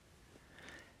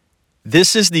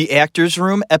This is the Actors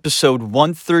Room, episode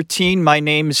 113. My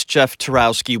name is Jeff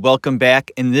Tarowski. Welcome back.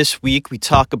 And this week we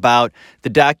talk about the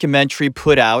documentary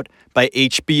put out by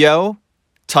HBO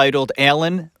titled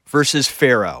Allen versus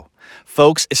Farrow.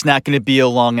 Folks, it's not going to be a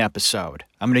long episode.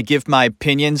 I'm going to give my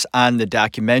opinions on the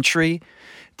documentary,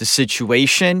 the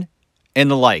situation,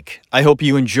 and the like. I hope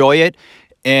you enjoy it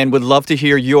and would love to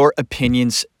hear your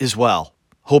opinions as well.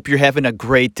 Hope you're having a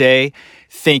great day.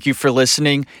 Thank you for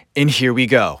listening, and here we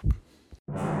go.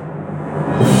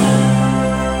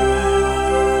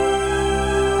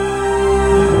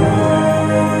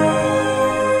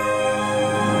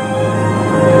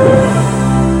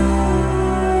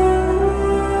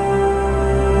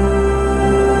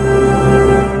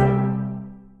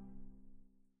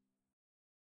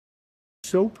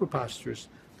 So preposterous,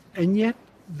 and yet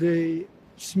the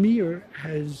smear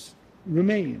has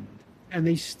remained, and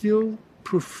they still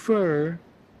prefer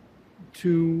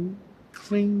to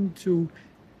cling to,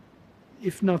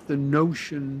 if not the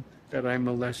notion that I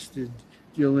molested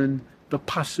Gillen, the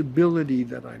possibility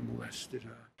that I molested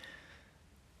her.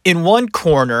 In one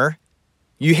corner,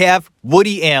 you have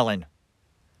Woody Allen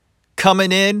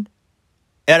coming in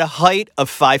at a height of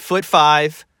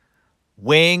 5'5",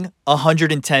 weighing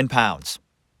 110 pounds.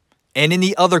 And in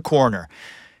the other corner,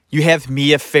 you have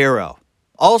Mia Farrow,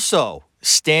 also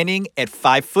standing at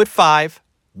 5'5",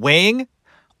 weighing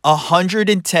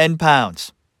 110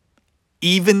 pounds.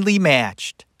 Evenly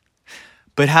matched.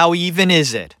 But how even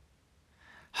is it?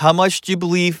 How much do you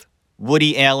believe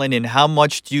Woody Allen and how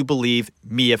much do you believe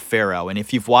Mia Farrow? And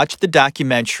if you've watched the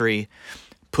documentary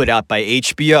put out by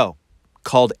HBO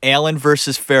called Allen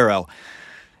versus Farrow,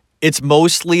 it's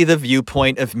mostly the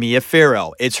viewpoint of Mia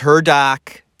Farrow. It's her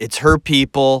doc, it's her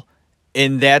people,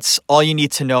 and that's all you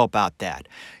need to know about that.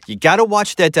 You got to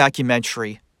watch that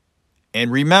documentary,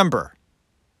 and remember,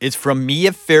 it's from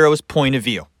Mia Farrow's point of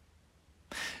view.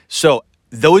 So,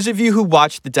 those of you who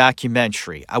watched the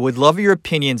documentary, I would love your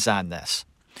opinions on this.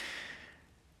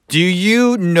 Do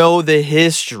you know the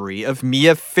history of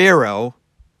Mia Farrow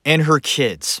and her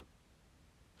kids?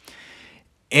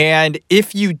 And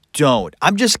if you don't,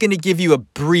 I'm just going to give you a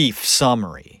brief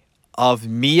summary of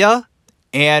Mia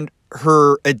and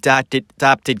her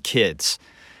adopted kids.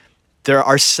 There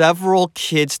are several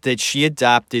kids that she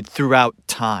adopted throughout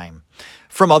time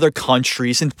from other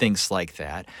countries and things like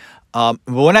that.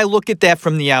 When I look at that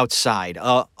from the outside,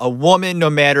 a woman, no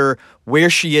matter where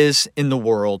she is in the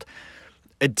world,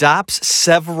 adopts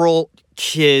several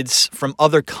kids from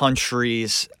other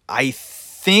countries. I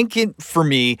think for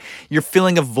me, you're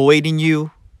feeling a void in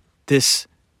you, this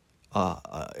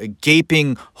a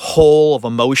gaping hole of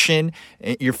emotion.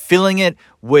 You're filling it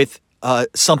with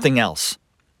something else.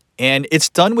 And it's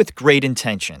done with great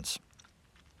intentions.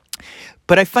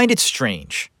 But I find it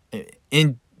strange.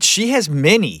 And she has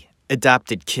many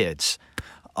adopted kids.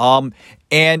 And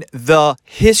the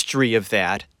history of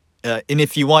that, and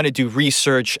if you want to do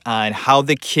research on how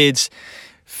the kids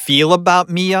feel about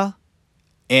Mia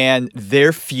and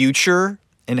their future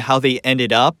and how they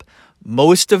ended up,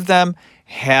 most of them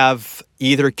have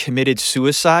either committed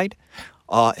suicide,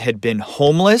 had been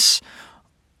homeless,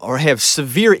 or have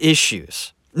severe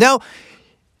issues. Now,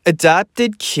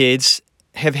 adopted kids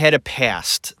have had a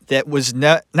past that was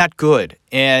not good.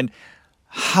 And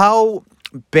how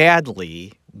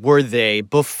badly were they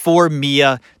before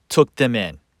Mia took them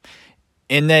in?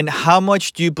 And then how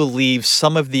much do you believe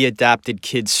some of the adopted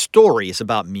kids' stories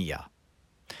about Mia?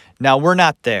 Now, we're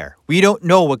not there. We don't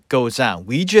know what goes on.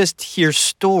 We just hear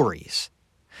stories.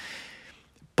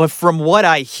 But from what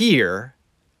I hear,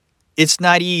 it's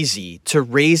not easy to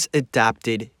raise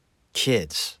adopted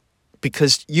kids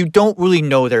because you don't really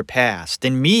know their past.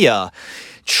 And Mia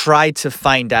tried to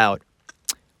find out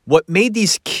what made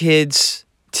these kids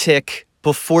tick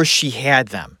before she had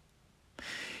them.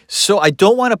 So I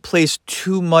don't want to place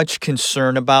too much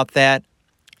concern about that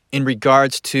in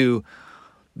regards to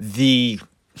the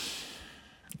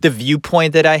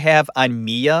viewpoint that I have on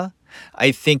Mia.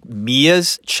 I think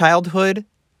Mia's childhood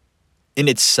in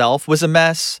itself was a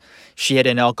mess. She had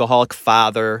an alcoholic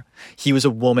father. He was a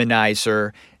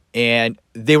womanizer. And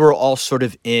they were all sort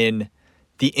of in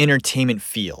the entertainment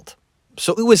field.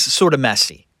 So it was sort of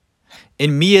messy.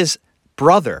 And Mia's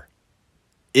brother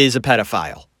is a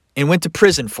pedophile and went to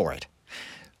prison for it.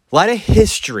 A lot of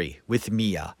history with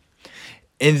Mia.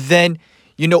 And then,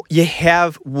 you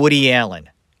have Woody Allen.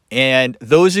 And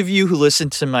those of you who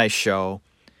listen to my show,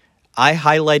 I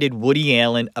highlighted Woody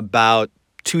Allen about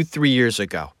 2-3 years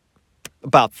ago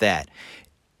about that.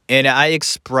 And I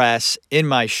express in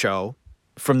my show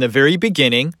from the very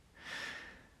beginning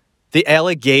the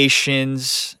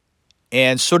allegations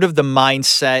and sort of the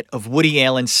mindset of Woody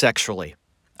Allen sexually.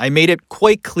 I made it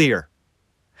quite clear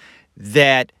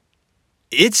that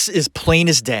it's as plain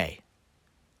as day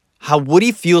how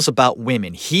Woody feels about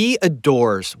women. He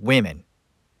adores women.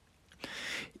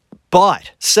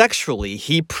 But sexually,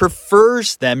 he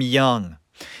prefers them young.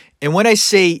 And when I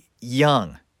say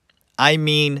young, I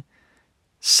mean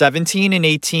 17 and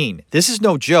 18. This is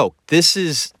no joke. This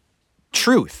is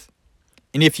truth.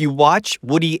 And if you watch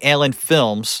Woody Allen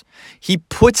films, he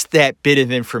puts that bit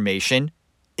of information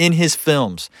in his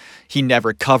films. He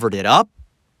never covered it up.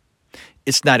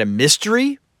 It's not a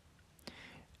mystery.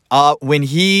 When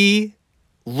he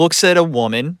looks at a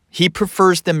woman, he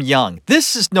prefers them young.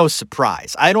 This is no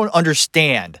surprise. I don't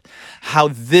understand how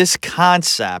this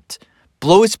concept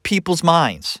blows people's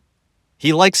minds.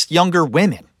 He likes younger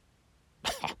women.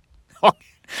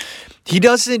 He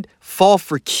doesn't fall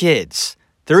for kids.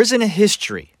 There isn't a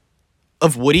history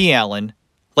of Woody Allen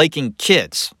liking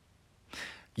kids.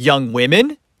 Young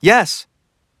women? Yes.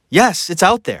 Yes, it's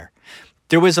out there.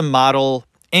 There was a model,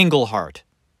 Englehart,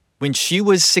 when she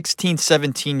was 16,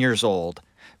 17 years old,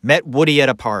 met Woody at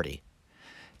a party.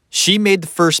 She made the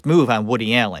first move on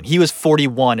Woody Allen. He was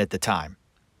 41 at the time.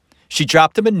 She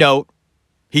dropped him a note.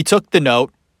 He took the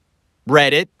note,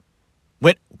 read it,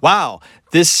 went, wow,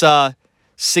 this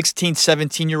 16,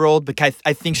 17-year-old, because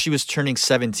I think she was turning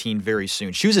 17 very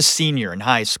soon. She was a senior in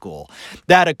high school.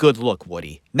 Not a good look,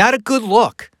 Woody. Not a good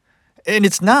look. And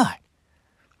it's not.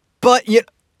 But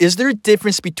is there a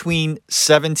difference between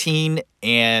 17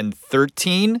 and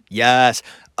 13? Yes,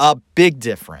 a big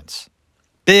difference.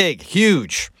 Big,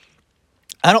 huge.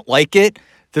 I don't like it.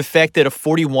 The fact that a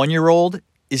 41-year-old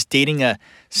is dating a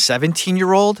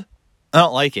 17-year-old, I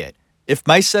don't like it. If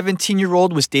my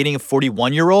 17-year-old was dating a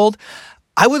 41-year-old,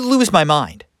 I would lose my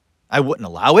mind. I wouldn't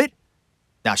allow it.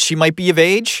 Now, she might be of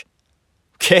age,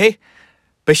 okay?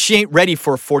 But she ain't ready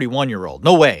for a 41-year-old.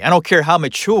 No way. I don't care how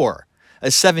mature a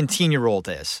 17-year-old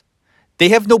is. They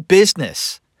have no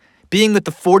business being with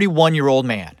the 41-year-old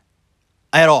man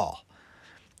at all.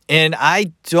 And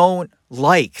I don't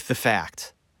like the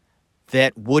fact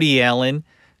that Woody Allen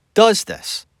does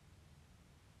this.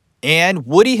 And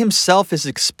Woody himself has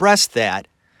expressed that.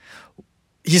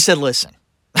 He said, listen,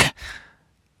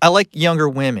 I like younger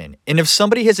women. And if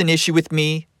somebody has an issue with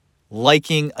me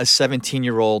liking a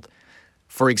 17-year-old,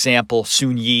 for example,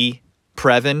 Sun-Yi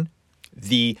Previn,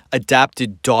 the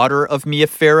adopted daughter of Mia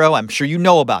Farrow, I'm sure you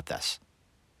know about this.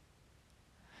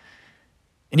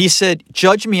 And he said,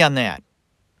 judge me on that.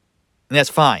 And that's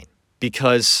fine,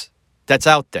 because that's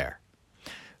out there.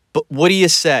 But Woody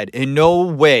has said, in no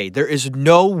way, there is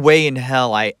no way in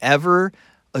hell I ever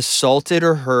assaulted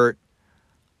or hurt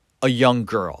a young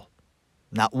girl.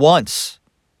 Not once.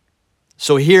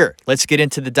 So here, let's get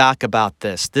into the doc about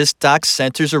this. This doc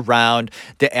centers around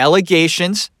the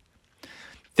allegations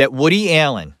that Woody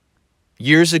Allen,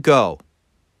 years ago,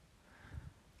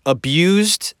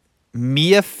 abused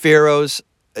Mia Farrow's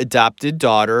adopted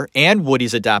daughter and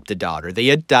Woody's adopted daughter. They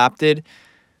adopted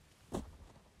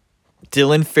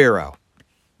Dylan Farrow.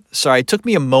 Sorry, it took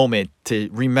me a moment to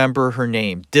remember her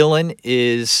name. Dylan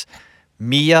is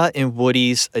Mia and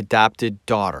Woody's adopted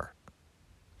daughter.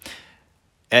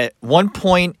 At one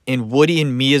point in Woody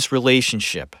and Mia's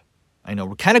relationship, I know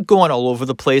we're kind of going all over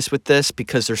the place with this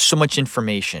because there's so much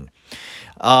information.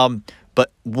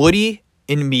 But Woody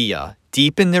and Mia,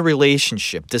 deep in their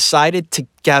relationship, decided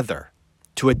together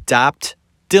to adopt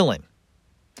Dylan.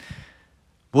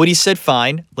 Woody said,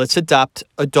 fine, let's adopt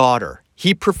a daughter.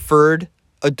 He preferred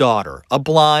a daughter, a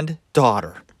blonde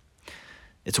daughter.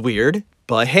 It's weird,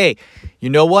 but hey, you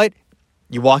know what?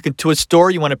 You walk into a store,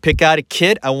 you want to pick out a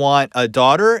kid. I want a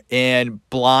daughter and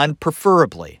blonde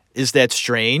preferably. Is that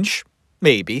strange?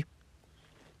 Maybe.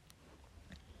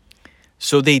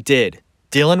 So they did.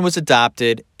 Dylan was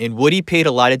adopted, and Woody paid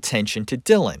a lot of attention to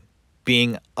Dylan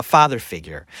being a father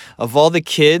figure. Of all the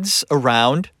kids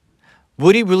around,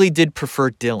 Woody really did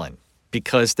prefer Dylan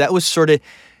because that was sort of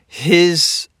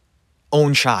his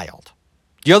own child.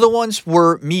 The other ones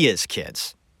were Mia's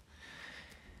kids.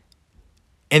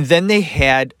 And then they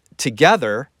had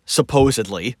together,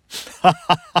 supposedly,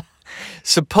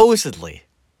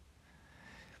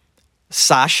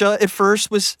 Sasha at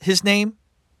first was his name.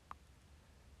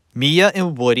 Mia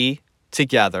and Woody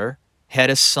together had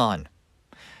a son.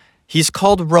 He's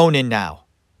called Ronan now,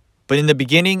 but in the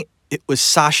beginning it was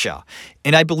Sasha.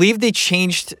 And I believe they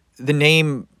changed the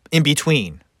name in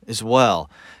between as well.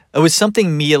 It was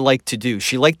something Mia liked to do.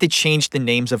 She liked to change the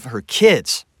names of her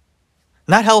kids.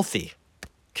 Not healthy.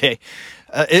 Okay.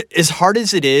 As hard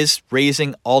as it is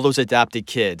raising all those adopted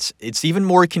kids, it's even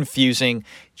more confusing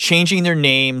changing their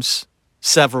names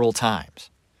several times.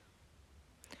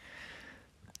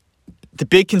 the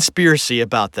big conspiracy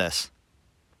about this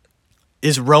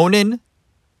is Ronan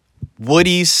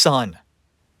Woody's son,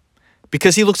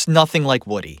 because he looks nothing like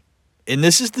Woody. And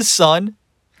this is the son,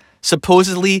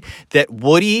 supposedly, that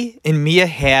Woody and Mia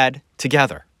had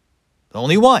together. The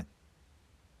only one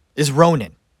is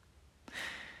Ronan.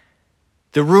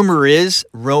 The rumor is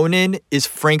Ronan is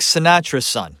Frank Sinatra's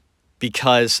son,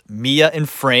 because Mia and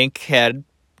Frank had,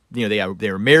 they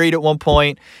were married at one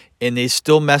point, and they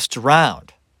still messed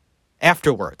around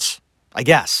afterwards, I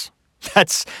guess.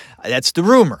 That's the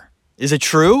rumor. Is it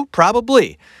true?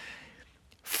 Probably.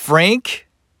 Frank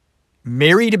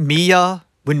married Mia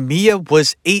when Mia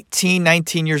was 18,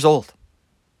 19 years old.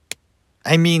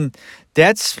 I mean,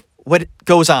 that's what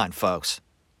goes on, folks,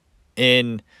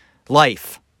 in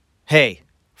life. Hey,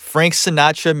 Frank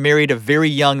Sinatra married a very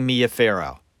young Mia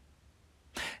Farrow.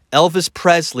 Elvis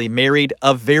Presley married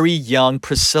a very young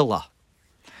Priscilla.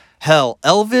 Hell,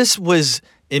 Elvis was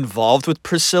involved with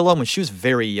Priscilla when she was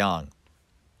very young.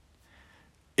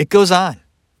 It goes on.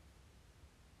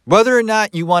 Whether or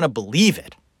not you want to believe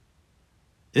it,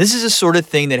 this is the sort of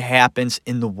thing that happens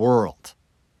in the world.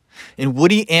 And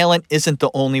Woody Allen isn't the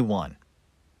only one.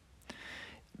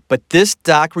 But this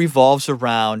doc revolves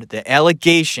around the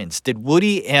allegations. Did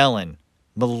Woody Allen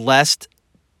molest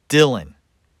Dylan?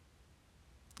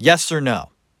 Yes or no?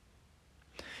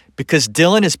 Because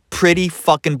Dylan is pretty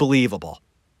fucking believable.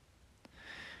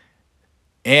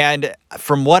 And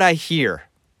from what I hear,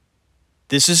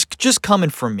 this is just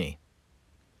coming from me.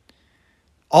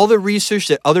 All the research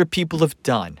that other people have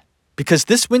done, because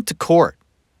this went to court.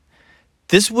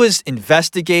 This was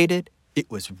investigated. It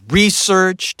was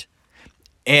researched.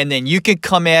 And then you can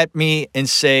come at me and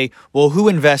say, well, who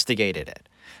investigated it?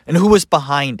 And who was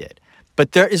behind it?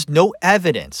 But there is no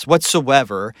evidence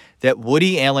whatsoever that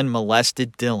Woody Allen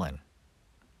molested Dylan.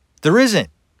 There isn't.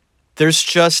 There's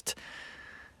just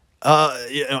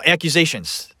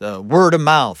accusations, the word of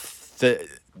mouth,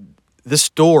 the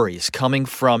stories coming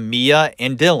from Mia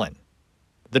and Dylan,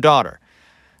 the daughter,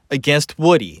 against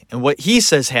Woody and what he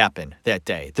says happened that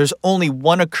day. There's only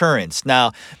one occurrence.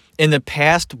 Now, in the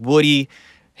past, Woody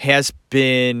has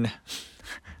been,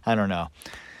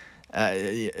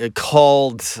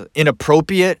 called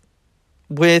inappropriate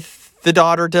with the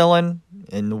daughter, Dylan,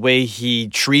 in the way he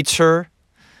treats her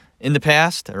in the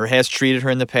past, or has treated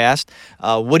her in the past.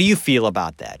 What do you feel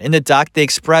about that? In the doc, they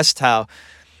expressed how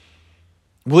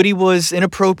Woody was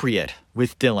inappropriate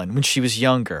with Dylan when she was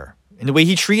younger, in the way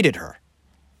he treated her.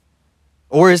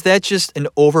 Or is that just an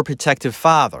overprotective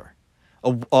father,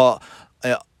 a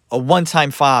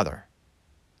one-time father,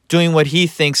 doing what he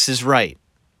thinks is right?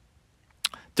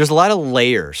 There's a lot of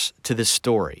layers to this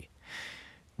story.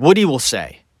 Woody will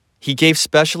say he gave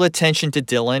special attention to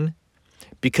Dylan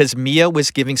because Mia was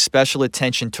giving special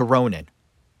attention to Ronan.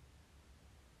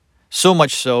 So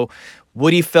much so,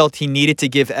 Woody felt he needed to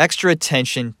give extra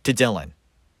attention to Dylan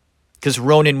because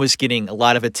Ronan was getting a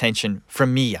lot of attention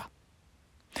from Mia.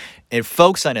 And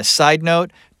folks, on a side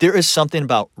note, there is something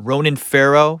about Ronan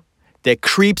Farrow that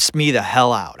creeps me the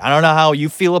hell out. I don't know how you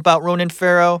feel about Ronan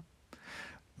Farrow.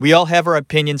 We all have our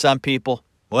opinions on people.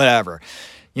 Whatever.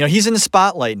 He's in the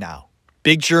spotlight now.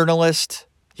 Big journalist.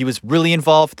 He was really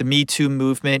involved with the Me Too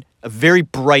movement. A very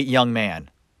bright young man.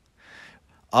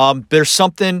 There's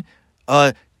something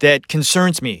that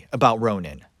concerns me about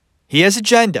Ronan. He has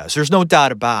agendas. There's no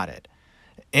doubt about it.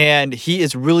 And he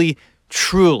is really,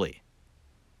 truly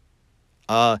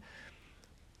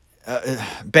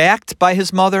backed by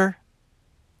his mother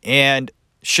and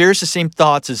shares the same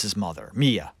thoughts as his mother,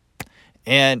 Mia.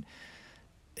 And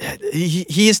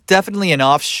he is definitely an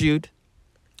offshoot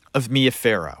of Mia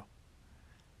Farrow.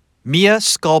 Mia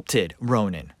sculpted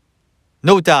Ronan.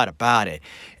 No doubt about it.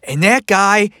 And that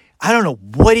guy, I don't know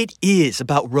what it is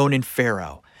about Ronan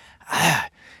Farrow.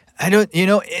 I don't,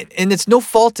 and it's no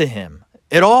fault to him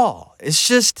at all. It's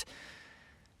just,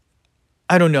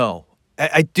 I don't know.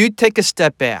 I do take a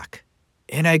step back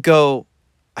and I go,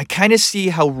 I kind of see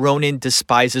how Ronan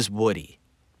despises Woody.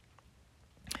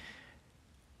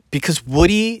 Because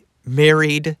Woody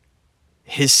married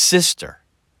his sister.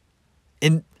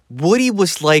 And Woody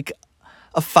was like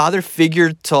a father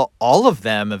figure to all of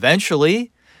them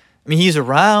eventually. I mean, he's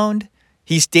around.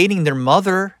 He's dating their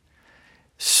mother.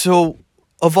 So,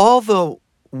 of all the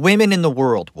women in the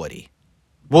world,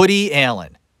 Woody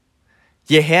Allen,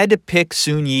 you had to pick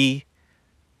Soon-Yi,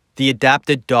 the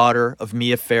adopted daughter of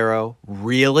Mia Farrow.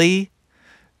 Really?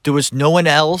 There was no one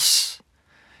else?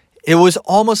 It was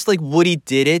almost like Woody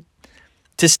did it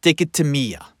to stick it to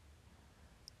Mia.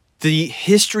 The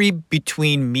history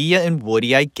between Mia and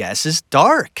Woody, I guess, is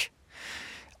dark.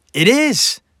 It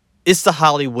is. It's the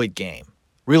Hollywood game,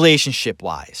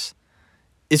 relationship-wise.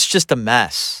 it's just a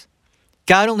mess.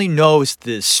 God only knows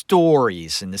the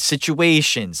stories and the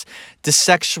situations, the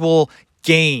sexual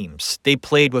games they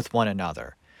played with one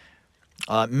another.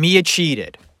 Mia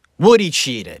cheated. Woody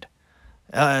cheated.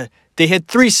 They had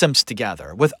threesomes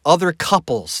together with other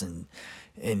couples and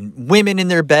women in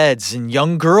their beds and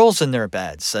young girls in their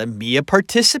beds. Mia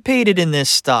participated in this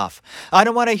stuff. I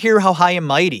don't want to hear how high and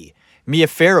mighty Mia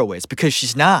Farrow is, because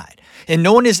she's not. And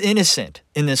no one is innocent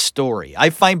in this story.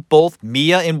 I find both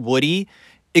Mia and Woody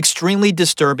extremely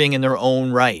disturbing in their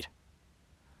own right.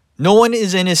 No one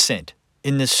is innocent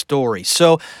in this story.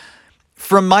 So,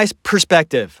 from my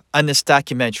perspective on this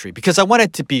documentary, because I want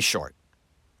it to be short,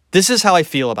 this is how I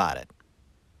feel about it.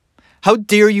 How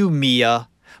dare you, Mia,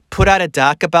 put out a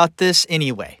doc about this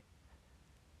anyway?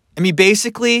 I mean,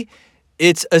 basically,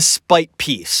 it's a spite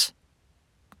piece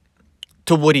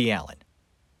to Woody Allen.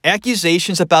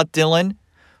 Accusations about Dylan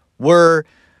were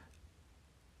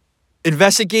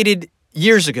investigated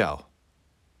years ago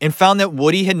and found that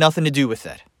Woody had nothing to do with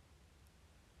it.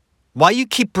 Why you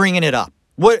keep bringing it up?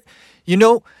 What,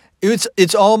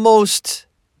 it's almost,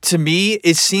 to me,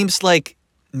 it seems like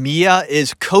Mia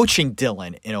is coaching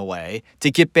Dylan in a way to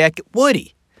get back at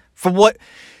Woody for what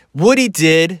Woody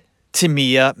did to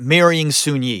Mia marrying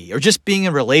Soon-Yi or just being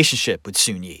in a relationship with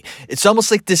Soon-Yi. It's almost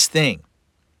like this thing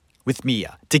with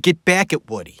Mia to get back at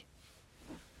Woody.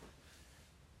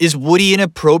 Is Woody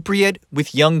inappropriate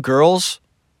with young girls,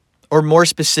 or more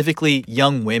specifically,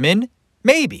 young women?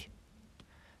 Maybe.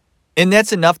 And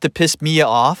that's enough to piss Mia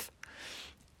off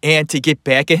and to get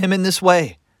back at him in this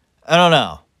way? I don't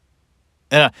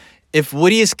know. If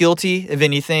Woody is guilty of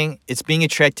anything, it's being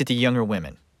attracted to younger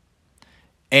women.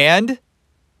 And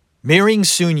marrying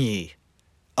Soon-Yi,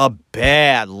 a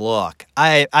bad look.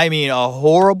 I mean, a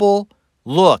horrible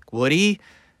look, Woody.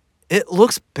 It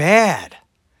looks bad.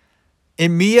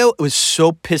 And Mia was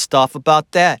so pissed off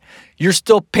about that. You're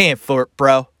still paying for it,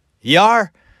 bro. You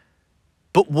are?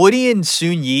 But Woody and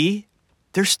Soon-Yi,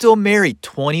 they're still married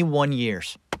 21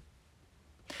 years.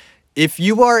 If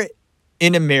you are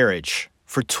in a marriage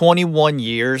for 21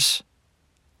 years,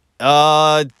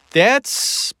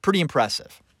 that's pretty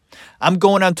impressive. I'm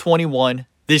going on 21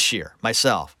 this year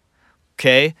myself.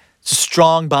 Okay? It's a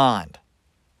strong bond.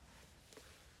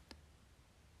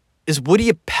 Is Woody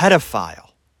a pedophile?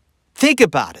 Think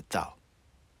about it, though.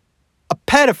 A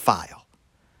pedophile.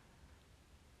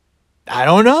 I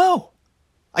don't know.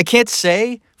 I can't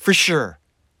say for sure.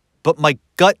 But my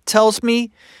gut tells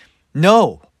me,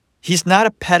 no, he's not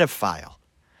a pedophile.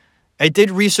 I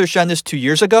did research on this 2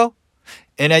 years ago,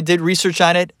 and I did research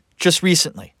on it just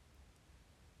recently.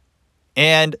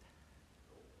 And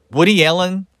Woody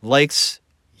Allen likes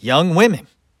young women.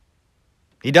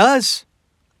 He does.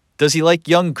 Does he like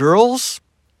young girls?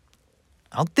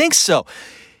 I don't think so.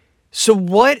 So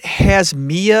what has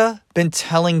Mia been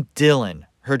telling Dylan,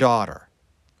 her daughter,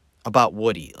 about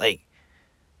Woody? Like,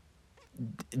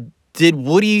 did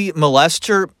Woody molest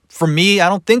her? For me, I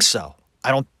don't think so.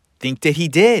 I don't think that he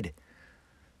did.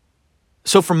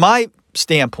 So from my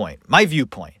standpoint, my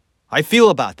viewpoint, I feel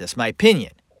about this, my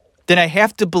opinion, then I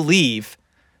have to believe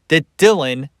that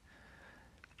Dylan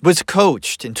was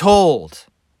coached and told,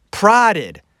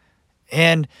 prodded,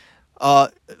 and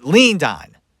leaned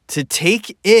on to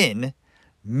take in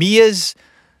Mia's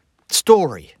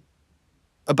story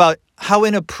about how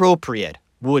inappropriate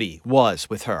Woody was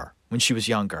with her when she was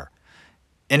younger,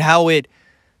 and how it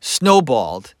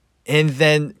snowballed, and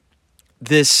then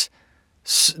this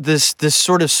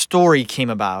sort of story came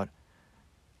about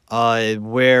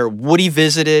where Woody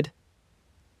visited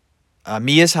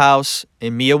Mia's house,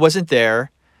 and Mia wasn't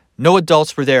there. No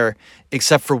adults were there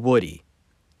except for Woody.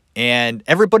 And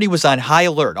everybody was on high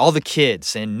alert, all the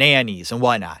kids and nannies and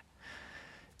whatnot,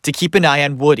 to keep an eye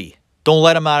on Woody. Don't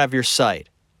let him out of your sight.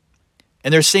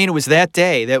 And they're saying it was that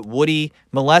day that Woody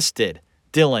molested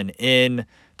Dylan in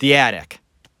the attic.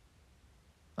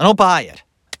 I don't buy it.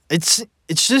 It's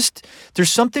just,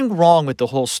 there's something wrong with the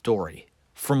whole story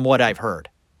from what I've heard.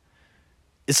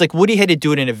 It's like Woody had to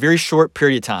do it in a very short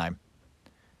period of time.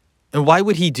 And why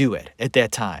would he do it at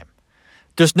that time?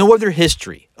 There's no other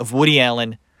history of Woody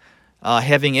Allen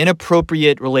having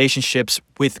inappropriate relationships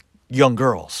with young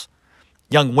girls.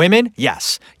 Young women,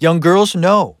 yes. Young girls,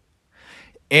 no.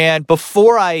 And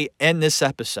before I end this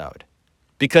episode,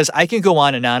 because I can go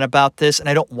on and on about this, and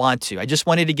I don't want to. I just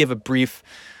wanted to give a brief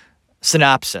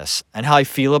synopsis on how I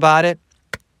feel about it.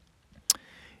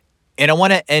 And I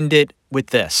want to end it with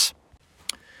this.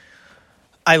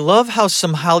 I love how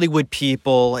some Hollywood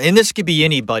people, and this could be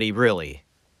anybody really,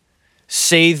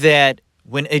 say that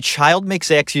when a child makes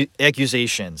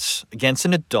accusations against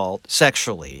an adult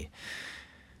sexually,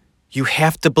 you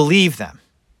have to believe them.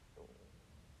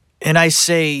 And I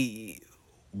say,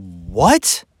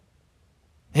 what?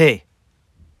 Hey,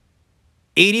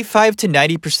 85 to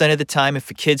 90% of the time,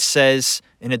 if a kid says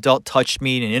an adult touched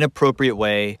me in an inappropriate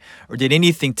way or did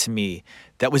anything to me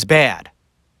that was bad,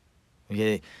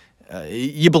 okay,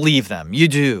 you believe them. You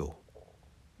do.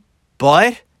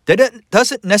 But that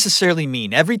doesn't necessarily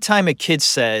mean every time a kid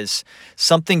says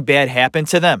something bad happened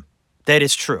to them, that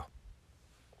is true.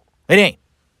 It ain't.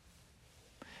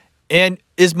 And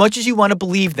as much as you want to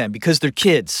believe them because they're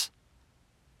kids,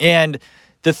 and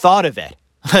the thought of it,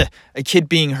 a kid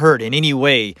being hurt in any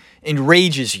way,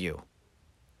 enrages you,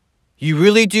 you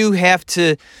really do have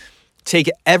to take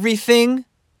everything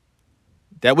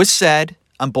that was said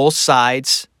on both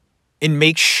sides and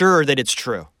make sure that it's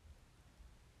true.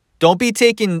 Don't be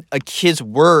taking a kid's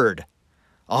word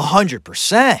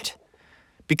 100%.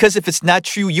 Because if it's not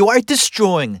true, you are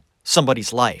destroying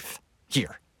somebody's life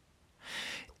here.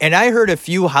 And I heard a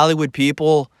few Hollywood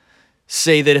people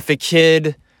say that if a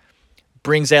kid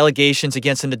brings allegations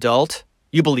against an adult,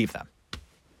 you believe them.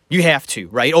 You have to,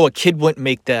 right? Oh, a kid wouldn't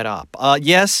make that up.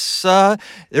 Yes,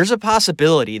 there's a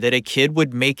possibility that a kid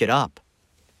would make it up.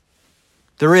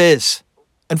 There is.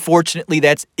 Unfortunately,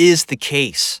 that is the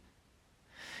case.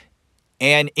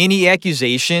 And any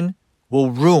accusation will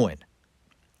ruin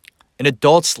an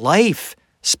adult's life,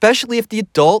 especially if the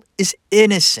adult is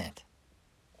innocent.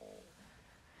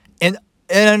 And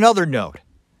another note,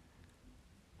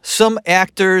 some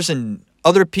actors and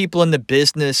other people in the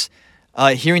business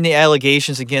hearing the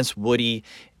allegations against Woody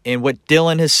and what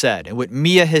Dylan has said and what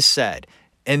Mia has said,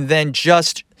 and then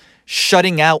just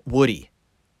shutting out Woody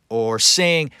or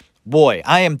saying, boy,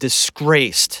 I am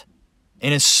disgraced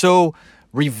and is so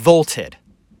revolted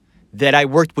that I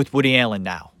worked with Woody Allen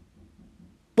now.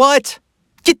 What?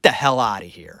 Get the hell out of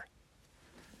here.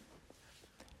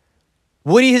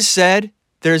 Woody has said,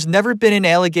 there's never been an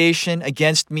allegation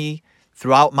against me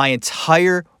throughout my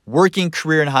entire working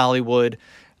career in Hollywood,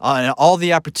 and all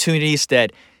the opportunities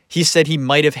that he said he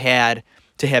might have had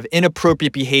to have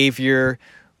inappropriate behavior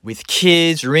with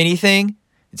kids or anything.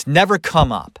 It's never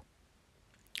come up.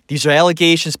 These are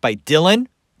allegations by Dylan,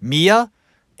 Mia,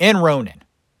 and Ronan.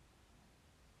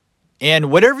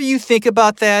 And whatever you think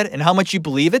about that and how much you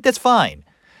believe it, that's fine.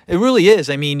 It really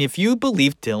is. I mean, if you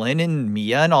believe Dylan and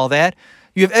Mia and all that,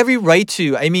 you have every right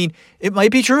to. I mean, it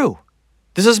might be true.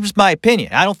 This is just my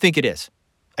opinion. I don't think it is.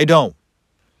 I don't.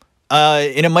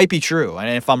 And it might be true. And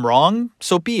if I'm wrong,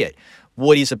 so be it.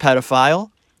 Woody's a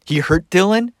pedophile. He hurt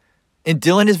Dylan. And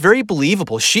Dylan is very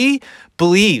believable. She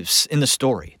believes in the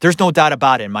story. There's no doubt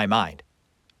about it in my mind.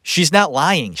 She's not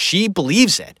lying. She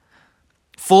believes it.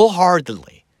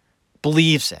 Full-heartedly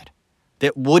believes it.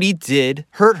 That Woody did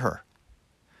hurt her.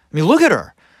 I mean, look at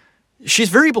her. She's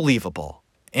very believable.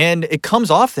 And it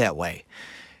comes off that way.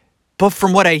 But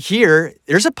from what I hear,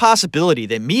 there's a possibility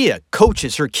that Mia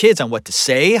coaches her kids on what to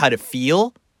say, how to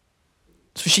feel.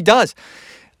 That's what she does.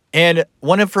 And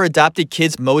one of her adopted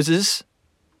kids, Moses,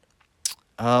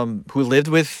 who lived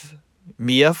with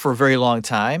Mia for a very long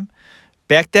time,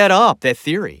 backed that up, that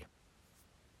theory.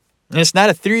 And it's not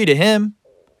a theory to him.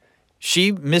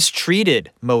 She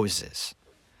mistreated Moses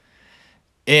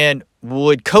and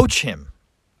would coach him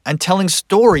on telling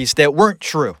stories that weren't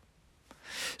true.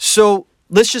 So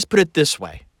let's just put it this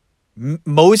way.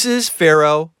 Moses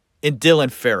Farrow and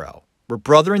Dylan Farrow were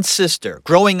brother and sister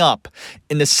growing up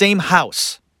in the same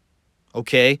house.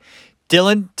 Okay?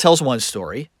 Dylan tells one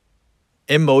story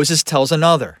and Moses tells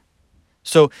another.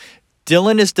 So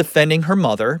Dylan is defending her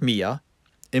mother, Mia,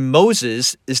 and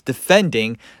Moses is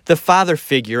defending the father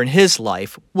figure in his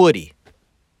life, Woody.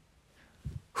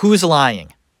 Who's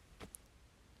lying?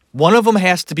 One of them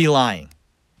has to be lying.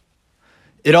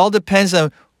 It all depends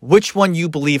on which one you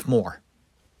believe more.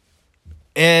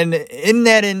 And in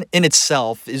that in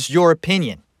itself is your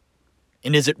opinion.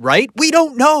 And is it right? We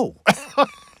don't know.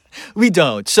 We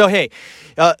don't. So, hey,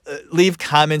 leave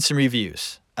comments and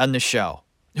reviews on the show.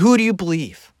 Who do you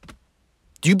believe?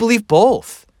 Do you believe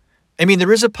both? I mean,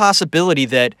 there is a possibility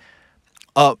that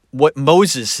what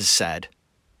Moses has said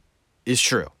is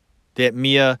true. That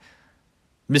Mia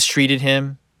mistreated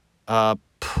him,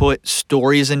 put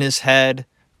stories in his head,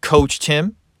 coached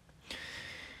him,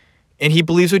 and he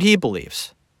believes what he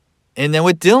believes. And then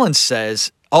what Dylan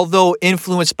says, although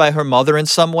influenced by her mother in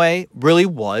some way, really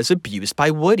was abused by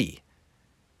Woody.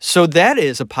 So that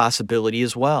is a possibility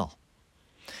as well.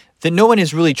 That no one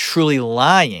is really truly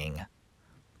lying.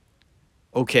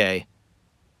 Okay.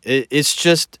 It's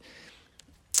just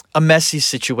a messy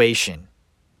situation.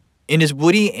 And is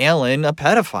Woody Allen a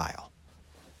pedophile?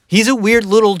 He's a weird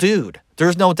little dude.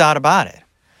 There's no doubt about it.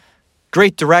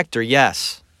 Great director,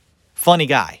 yes. Funny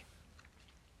guy.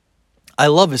 I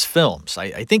love his films.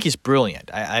 I think he's brilliant.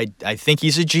 I think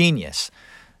he's a genius.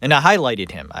 And I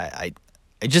highlighted him. I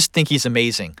just think he's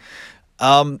amazing.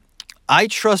 I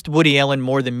trust Woody Allen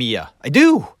more than Mia. I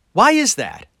do. Why is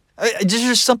that?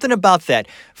 There's something about that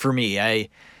for me. I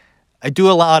do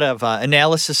a lot of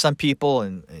analysis on people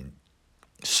and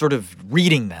sort of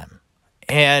reading them.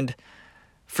 And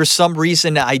for some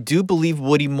reason, I do believe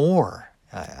Woody more.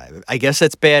 I guess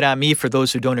that's bad on me for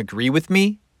those who don't agree with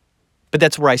me, but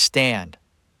that's where I stand.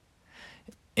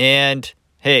 And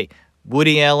hey,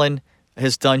 Woody Allen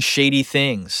has done shady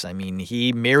things. I mean,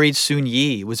 he married Soon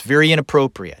Yi. It was very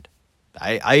inappropriate.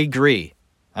 I agree.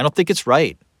 I don't think it's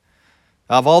right.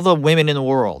 Of all the women in the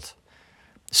world,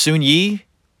 Soon Yi,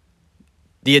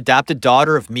 the adopted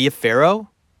daughter of Mia Farrow?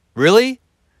 Really?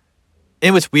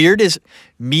 And what's weird is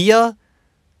Mia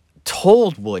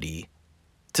told Woody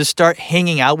to start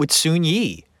hanging out with Soon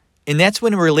Yi. And that's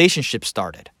when a relationship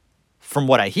started, from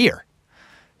what I hear.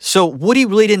 So Woody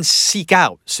really didn't seek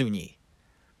out Soon Yi.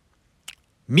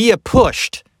 Mia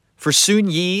pushed for Soon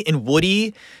Yi and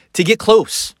Woody to get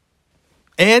close.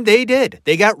 And they did.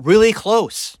 They got really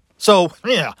close. So,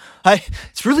 yeah,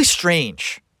 it's really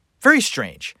strange. Very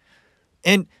strange.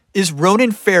 And is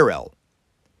Ronan Farrow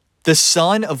the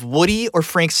son of Woody or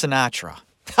Frank Sinatra?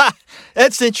 Ha!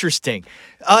 That's interesting.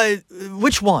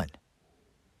 Which one?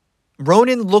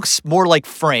 Ronan looks more like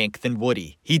Frank than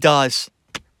Woody. He does.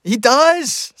 He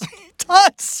does. He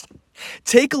does.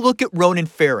 Take a look at Ronan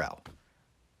Farrow.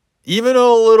 Even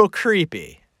a little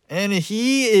creepy. And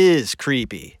he is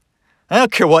creepy. I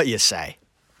don't care what you say.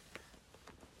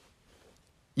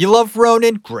 You love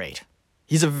Ronan? Great.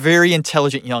 He's a very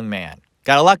intelligent young man.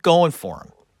 Got a lot going for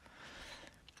him.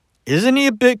 Isn't he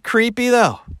a bit creepy,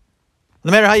 though?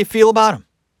 No matter how you feel about him.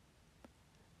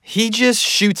 He just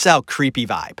shoots out creepy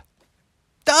vibe.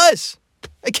 Does.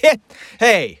 I can't.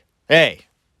 Hey.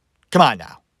 Come on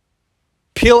now.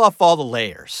 Peel off all the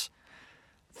layers.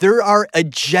 There are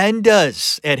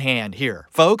agendas at hand here,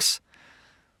 folks.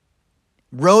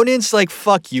 Ronan's like,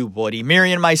 fuck you, Woody,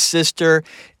 marrying my sister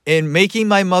and making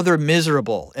my mother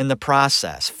miserable in the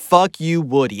process. Fuck you,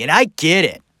 Woody. And I get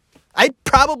it. I'd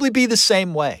probably be the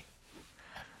same way.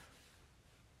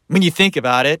 When you think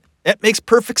about it, it makes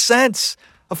perfect sense.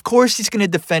 Of course he's going to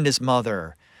defend his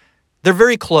mother. They're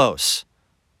very close.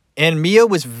 And Mia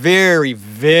was very,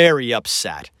 very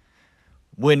upset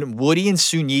when Woody and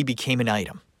Soon Yi became an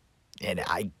item. And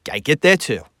I get that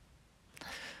too.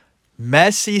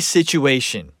 Messy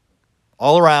situation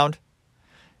all around.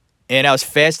 And I was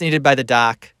fascinated by the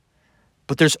doc.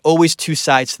 But there's always two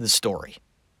sides to the story.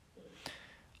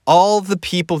 All the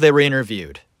people that were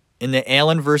interviewed in the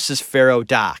Allen versus Farrow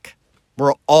doc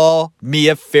were all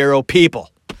Mia Farrow people.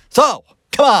 So,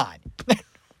 come on.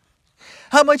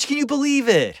 How much can you believe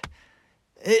it?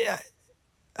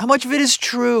 How much of it is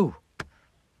true?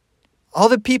 All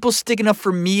the people sticking up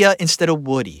for Mia instead of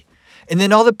Woody. And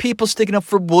then all the people sticking up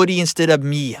for Woody instead of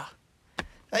Mia.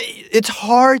 It's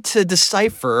hard to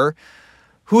decipher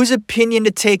whose opinion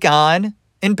to take on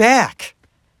and back.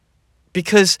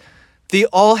 Because they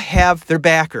all have their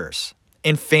backers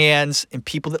and fans and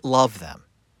people that love them.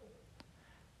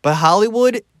 But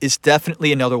Hollywood is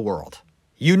definitely another world.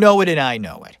 You know it and I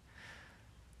know it.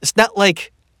 It's not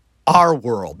like our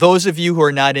world. Those of you who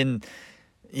are not in,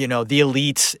 the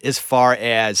elites as far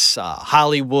as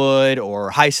Hollywood or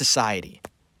high society.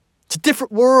 It's a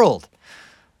different world.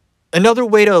 Another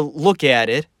way to look at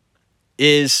it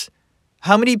is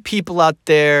how many people out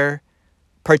there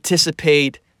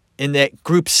participate in that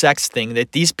group sex thing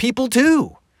that these people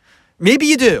do. Maybe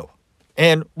you do.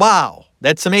 And wow,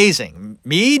 that's amazing.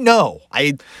 Me? No.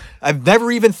 I've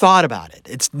never even thought about it.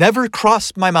 It's never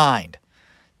crossed my mind.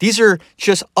 These are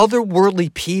just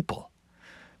otherworldly people.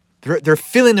 They're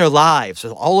filling their lives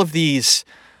with all of these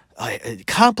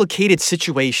complicated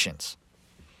situations.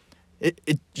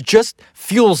 It just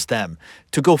fuels them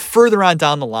to go further on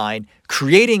down the line,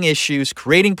 creating issues,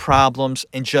 creating problems,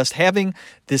 and just having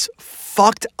this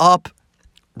fucked up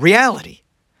reality.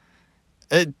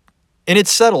 And it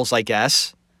settles, I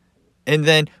guess. And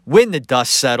then when the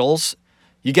dust settles,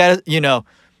 you got to,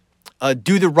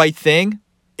 do the right thing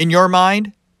in your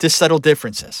mind to settle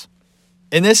differences.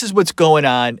 And this is what's going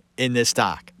on in this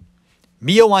doc.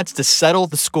 Mia wants to settle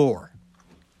the score.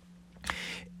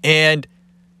 And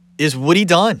is Woody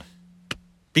done?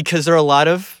 Because there are a lot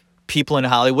of people in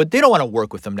Hollywood, they don't want to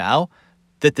work with him now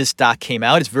that this doc came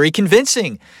out. It's very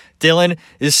convincing. Dylan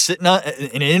is sitting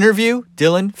in an interview,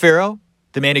 Dylan Farrow,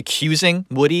 the man accusing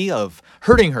Woody of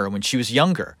hurting her when she was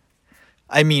younger.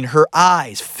 I mean, her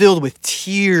eyes filled with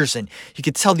tears, and you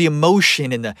could tell the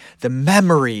emotion and the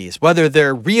memories, whether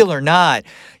they're real or not,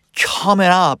 coming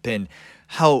up. And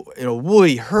how,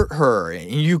 Woody hurt her.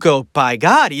 And you go, by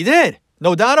God, he did.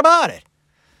 No doubt about it.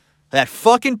 That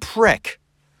fucking prick.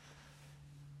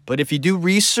 But if you do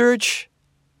research,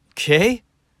 okay,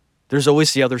 there's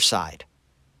always the other side.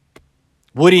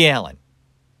 Woody Allen.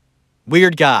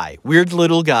 Weird guy. Weird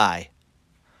little guy.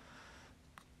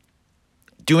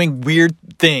 Doing weird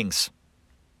things.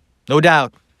 No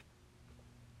doubt.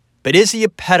 But is he a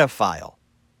pedophile?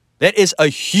 That is a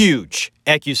huge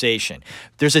accusation.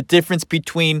 There's a difference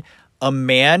between a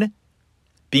man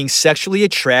being sexually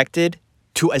attracted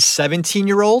to a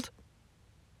 17-year-old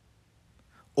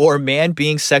or a man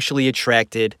being sexually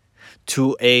attracted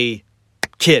to a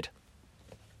kid.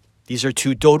 These are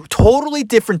two totally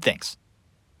different things.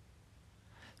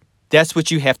 That's what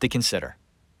you have to consider.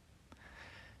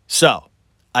 So,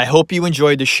 I hope you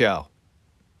enjoyed the show.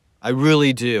 I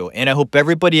really do. And I hope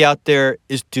everybody out there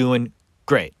is doing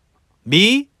great.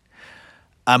 Me,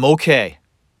 I'm okay.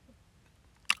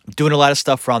 I'm doing a lot of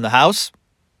stuff around the house,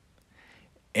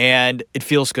 and it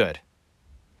feels good.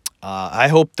 I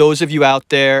hope those of you out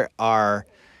there are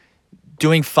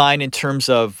doing fine in terms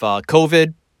of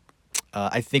COVID.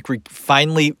 I think we're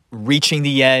finally reaching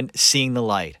the end, seeing the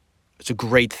light. It's a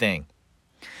great thing.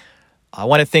 I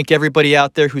want to thank everybody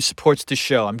out there who supports the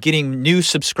show. I'm getting new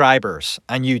subscribers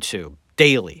on YouTube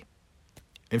daily.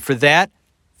 And for that,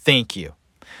 thank you.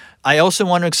 I also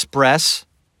want to express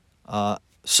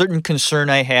certain concern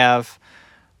I have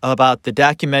about the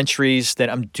documentaries that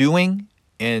I'm doing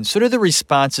and sort of the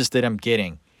responses that I'm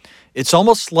getting. It's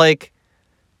almost like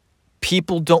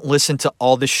people don't listen to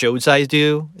all the shows I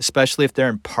do, especially if they're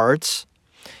in parts,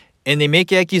 and they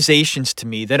make accusations to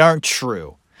me that aren't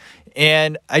true.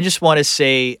 And I just want to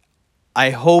say, I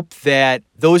hope that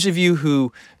those of you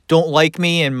who don't like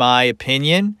me and my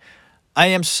opinion, I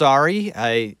am sorry.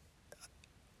 I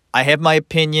have my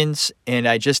opinions, and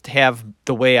I just have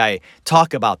the way I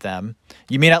talk about them.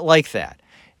 You may not like that.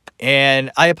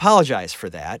 And I apologize for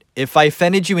that. If I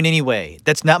offended you in any way,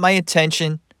 that's not my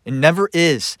intention. It never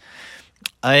is.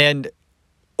 And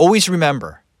always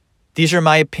remember, these are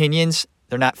my opinions.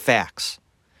 They're not facts.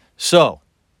 So,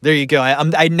 there you go.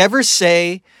 I never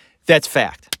say that's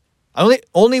fact.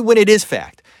 Only when it is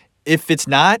fact. If it's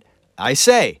not, I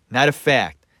say not a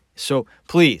fact. So,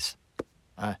 please,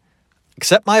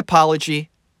 accept my apology.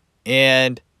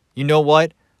 And you know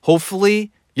what?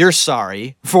 Hopefully, you're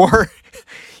sorry for,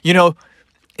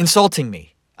 insulting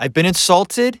me. I've been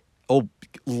insulted. Oh,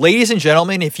 ladies and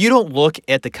gentlemen, if you don't look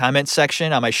at the comment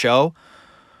section on my show,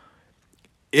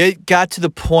 it got to the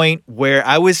point where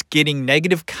I was getting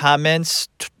negative comments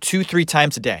 2-3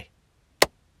 times a day.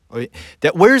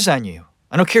 That wears on you.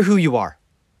 I don't care who you are.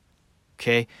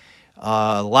 Okay?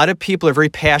 A lot of people are very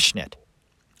passionate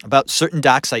about certain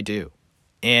docs I do.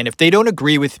 And if they don't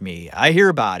agree with me, I hear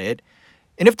about it.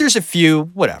 And if there's a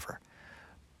few, whatever.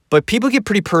 But people get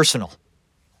pretty personal.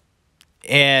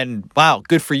 And wow,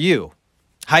 good for you.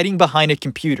 Hiding behind a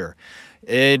computer.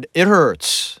 It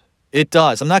hurts. It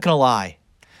does. I'm not going to lie.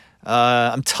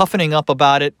 I'm toughening up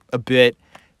about it a bit,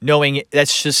 knowing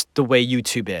that's just the way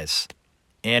YouTube is.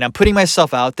 And I'm putting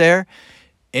myself out there,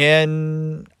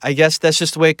 and I guess that's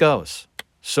just the way it goes.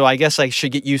 So I guess I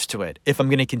should get used to it if I'm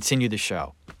going to continue the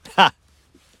show. Ha!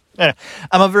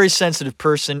 I'm a very sensitive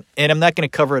person, and I'm not going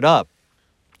to cover it up.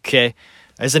 Okay?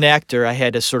 As an actor, I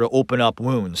had to sort of open up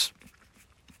wounds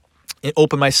and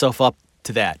open myself up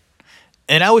to that.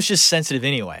 And I was just sensitive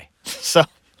anyway. So,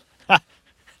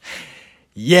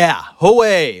 yeah.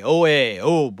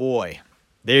 Oh boy.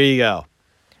 There you go.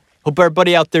 Hope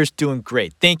everybody out there is doing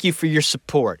great. Thank you for your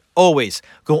support. Always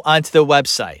go onto the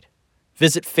website.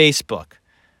 Visit Facebook.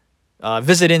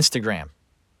 Visit Instagram.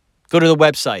 Go to the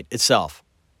website itself.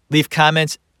 Leave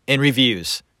comments and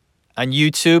reviews. On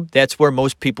YouTube, that's where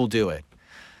most people do it.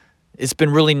 It's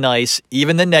been really nice,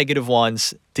 even the negative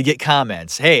ones, to get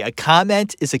comments. Hey, a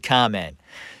comment is a comment.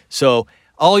 So,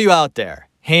 all you out there,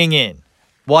 hang in.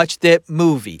 Watch that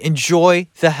movie. Enjoy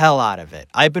the hell out of it.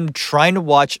 I've been trying to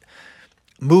watch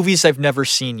movies I've never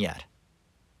seen yet.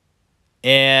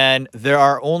 And there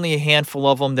are only a handful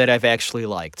of them that I've actually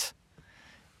liked.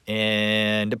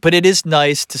 But it is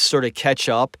nice to sort of catch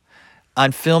up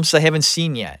on films I haven't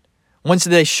seen yet. Ones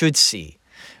that I should see.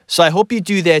 So I hope you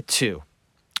do that too.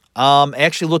 I'm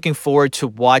actually looking forward to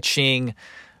watching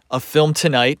a film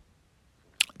tonight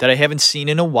that I haven't seen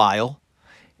in a while.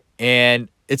 And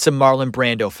it's a Marlon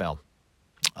Brando film.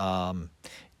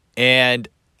 And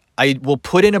I will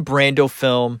put in a Brando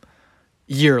film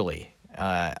yearly.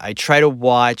 I try to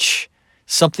watch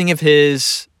something of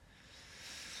his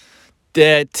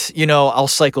that, I'll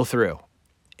cycle through.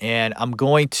 And I'm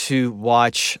going to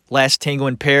watch Last Tango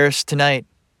in Paris tonight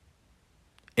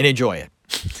and enjoy it.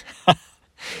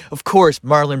 Of course,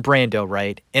 Marlon Brando,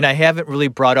 right? And I haven't really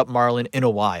brought up Marlon in a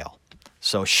while.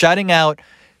 So shouting out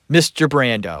Mr.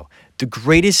 Brando, the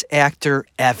greatest actor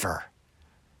ever.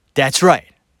 That's right.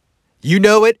 You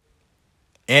know it,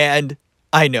 and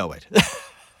I know it.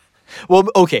 Well,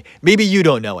 okay, maybe you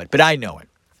don't know it, but I know it.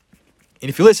 And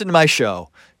if you listen to my show,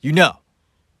 you know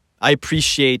I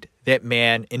appreciate that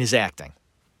man and his acting.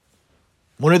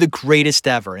 One of the greatest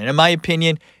ever, and in my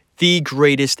opinion, the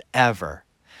greatest ever.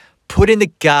 Put in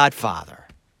The Godfather.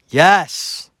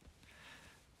 Yes.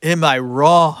 Am I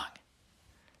wrong?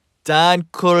 Don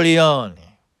Corleone.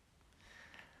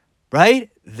 Right?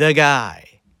 The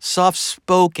guy.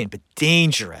 Soft-spoken, but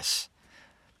dangerous.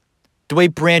 The way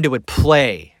Brando would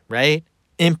play, right?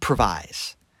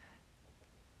 Improvise.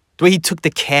 The way he took the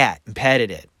cat and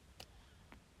petted it.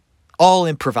 All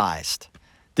improvised.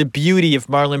 The beauty of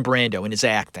Marlon Brando and his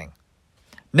acting.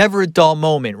 Never a dull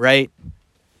moment, right?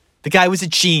 The guy was a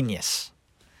genius.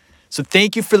 So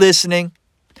thank you for listening.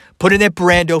 Put in that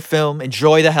Brando film.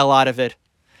 Enjoy the hell out of it.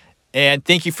 And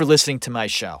thank you for listening to my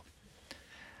show.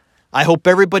 I hope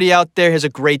everybody out there has a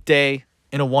great day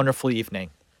and a wonderful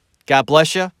evening. God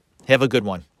bless you. Have a good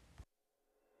one.